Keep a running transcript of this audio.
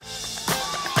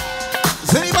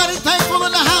Anybody thankful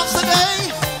in the house today?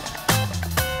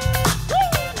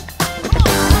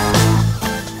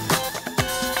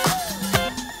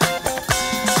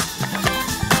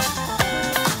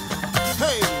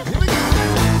 Hey, here we go.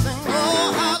 Sing,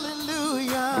 oh,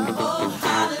 hallelujah. Oh,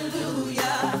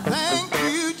 hallelujah. Thank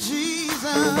you,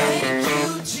 Jesus. Thank you,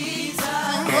 Jesus.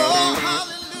 Sing, oh,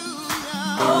 hallelujah.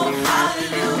 Oh,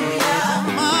 hallelujah.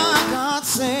 My God,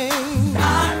 sing.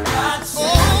 My God, sing. Oh,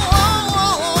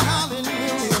 hallelujah.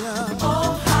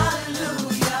 Oh,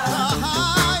 hallelujah. The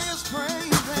highest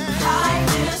praises.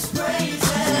 Highest praises.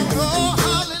 Sing, oh,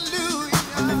 hallelujah.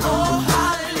 Oh,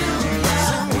 hallelujah.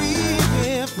 Sing, we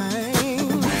give thanks.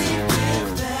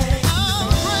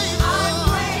 I'm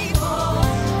grateful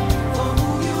for who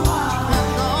you are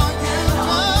and all you've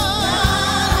done.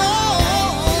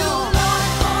 Thank you,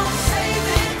 Lord, for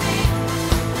saving me.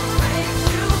 Thank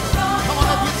you, Lord. Come on,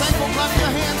 if you're thankful, clap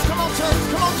your hands. Come on, church.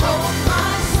 Come on, church.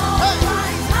 My soul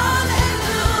cries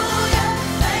hallelujah.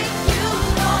 Thank you,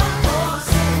 Lord, for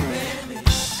saving me.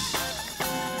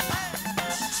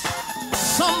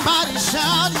 Somebody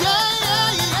shout, yeah, yeah,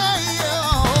 yeah, yeah.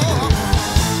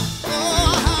 Oh,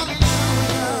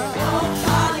 hallelujah. Oh,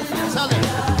 hallelujah. Tell him,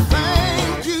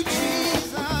 thank you,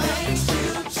 Jesus. Thank you,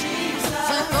 Jesus.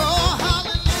 Say, oh,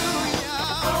 hallelujah.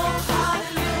 Oh,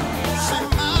 hallelujah. Say,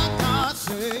 my God,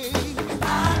 say.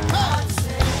 My God,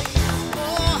 say.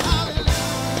 Oh,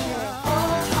 hallelujah.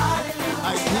 Oh, hallelujah.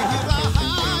 I give you the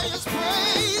highest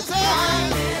praises.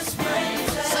 Highest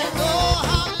praises. Say, oh,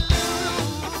 hallelujah.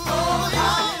 Oh,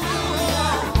 hallelujah.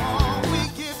 We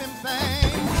give him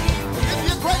thanks. If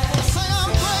you're grateful, say,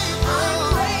 I'm grateful. I'm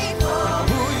grateful.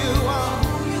 Who you are.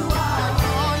 Who you are. And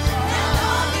all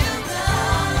you've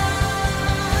done.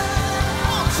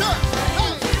 Come on, church.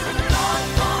 Hey. Thank you, Lord,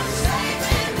 for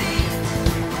saving me.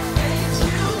 Thank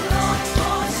you, Lord,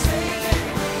 for saving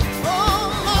me. Oh,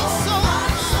 my soul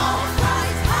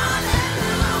cries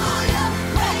hallelujah.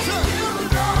 Thank you,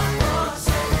 Lord, for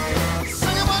saving me.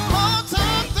 Sing it one more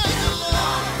time. Thank you,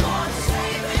 Lord, for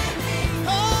saving me.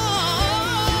 Oh,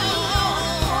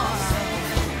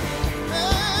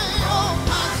 hey, oh,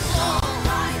 my soul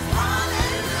cries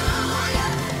hallelujah.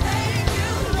 Thank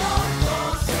you, Lord, for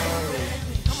saving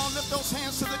me. Come on, lift those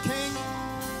hands to the King.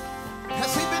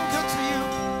 Has he been good to you?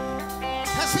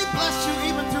 Has he blessed you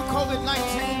even through COVID-19?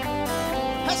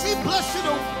 Has he blessed you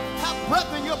to have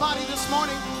breath in your body this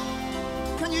morning?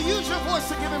 Can you use your voice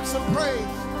to give him some praise?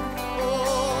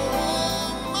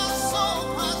 Oh, my soul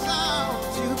cries out,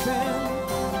 you've been.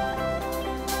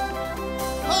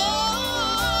 Oh,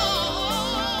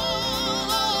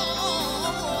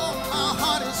 my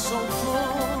heart is so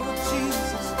full of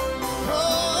Jesus. Oh,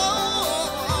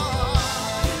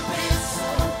 you've been so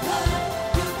good.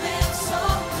 You've been so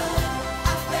good.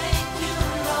 I thank you,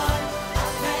 Lord. I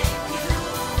thank you.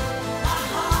 My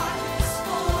heart is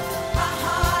full. My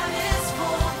heart is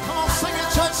full. Come on, sing it,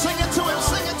 church. Sing it to him.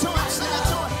 Sing it to him. Sing it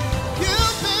to him.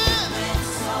 You've been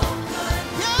so good.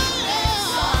 Yeah, yeah.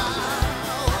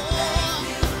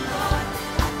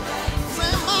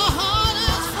 Say, my heart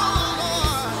is full,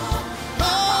 Lord.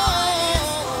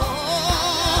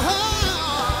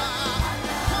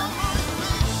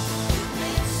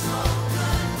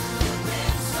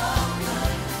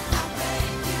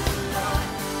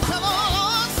 Tell the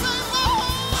Lord, say, my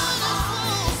heart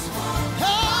is full.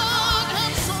 God,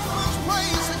 have so much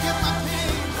praise to give my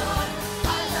King.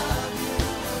 I love you.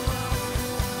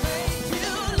 Thank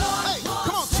you, Lord, hey,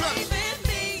 come on, church.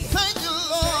 Thank you,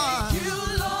 Lord. Thank you,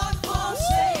 Lord, for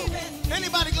saving me.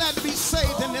 Anybody glad to be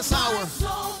saved in this hour?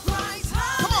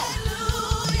 Come on.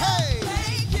 Hey.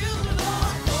 Thank you,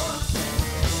 Lord, for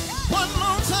saving me. One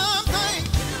more time, thank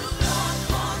you, Lord,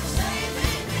 for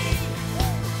saving me.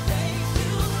 Thank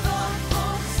you, Lord,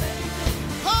 for saving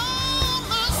me. Oh,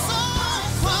 my soul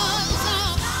cries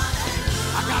out.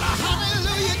 I got a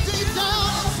hallelujah deep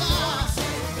down inside.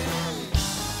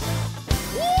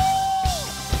 Woo!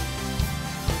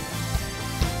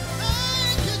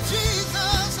 Thank you,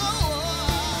 Jesus.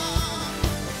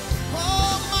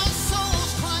 Oh, my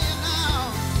soul's crying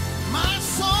out. My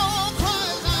soul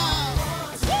cries out.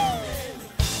 Woo!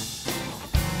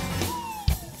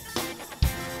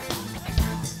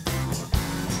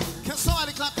 Can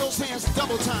somebody clap those hands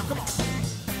double time? Come on.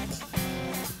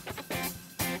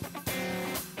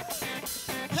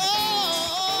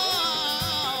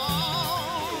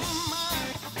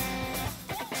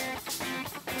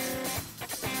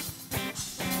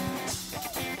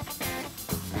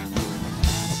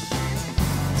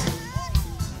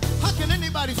 How can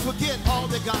anybody forget all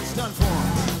that God's done for them?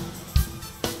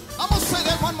 I'm going to say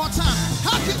that one more time.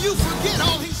 How can you forget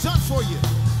all he's done for you?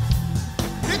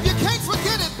 If you can't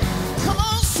forget it, come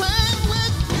on, sing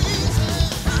with me.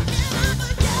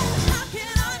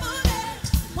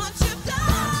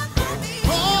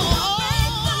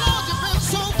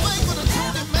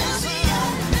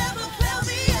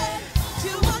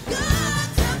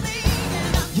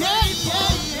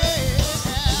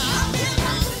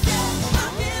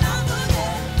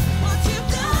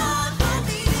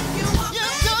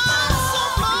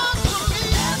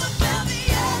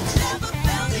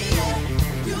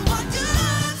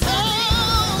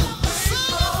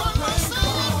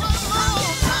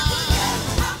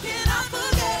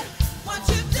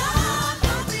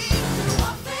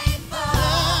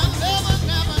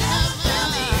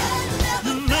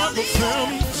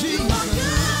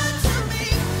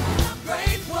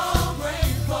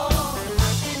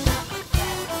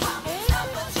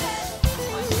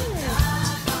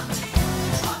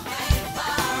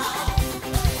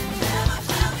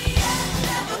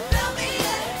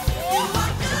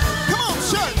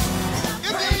 church.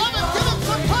 If you love him, give him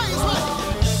some praise. Right?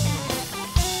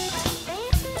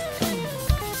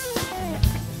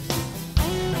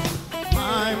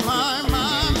 My, my, my,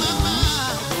 my, my.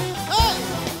 Hey!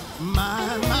 My,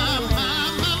 my, my,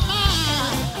 my, my.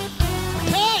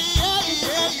 Hey, yeah,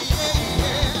 yeah, yeah,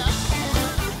 yeah.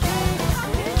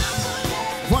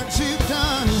 What you've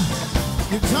done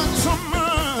so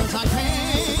much, I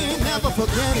can't never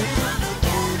forget it.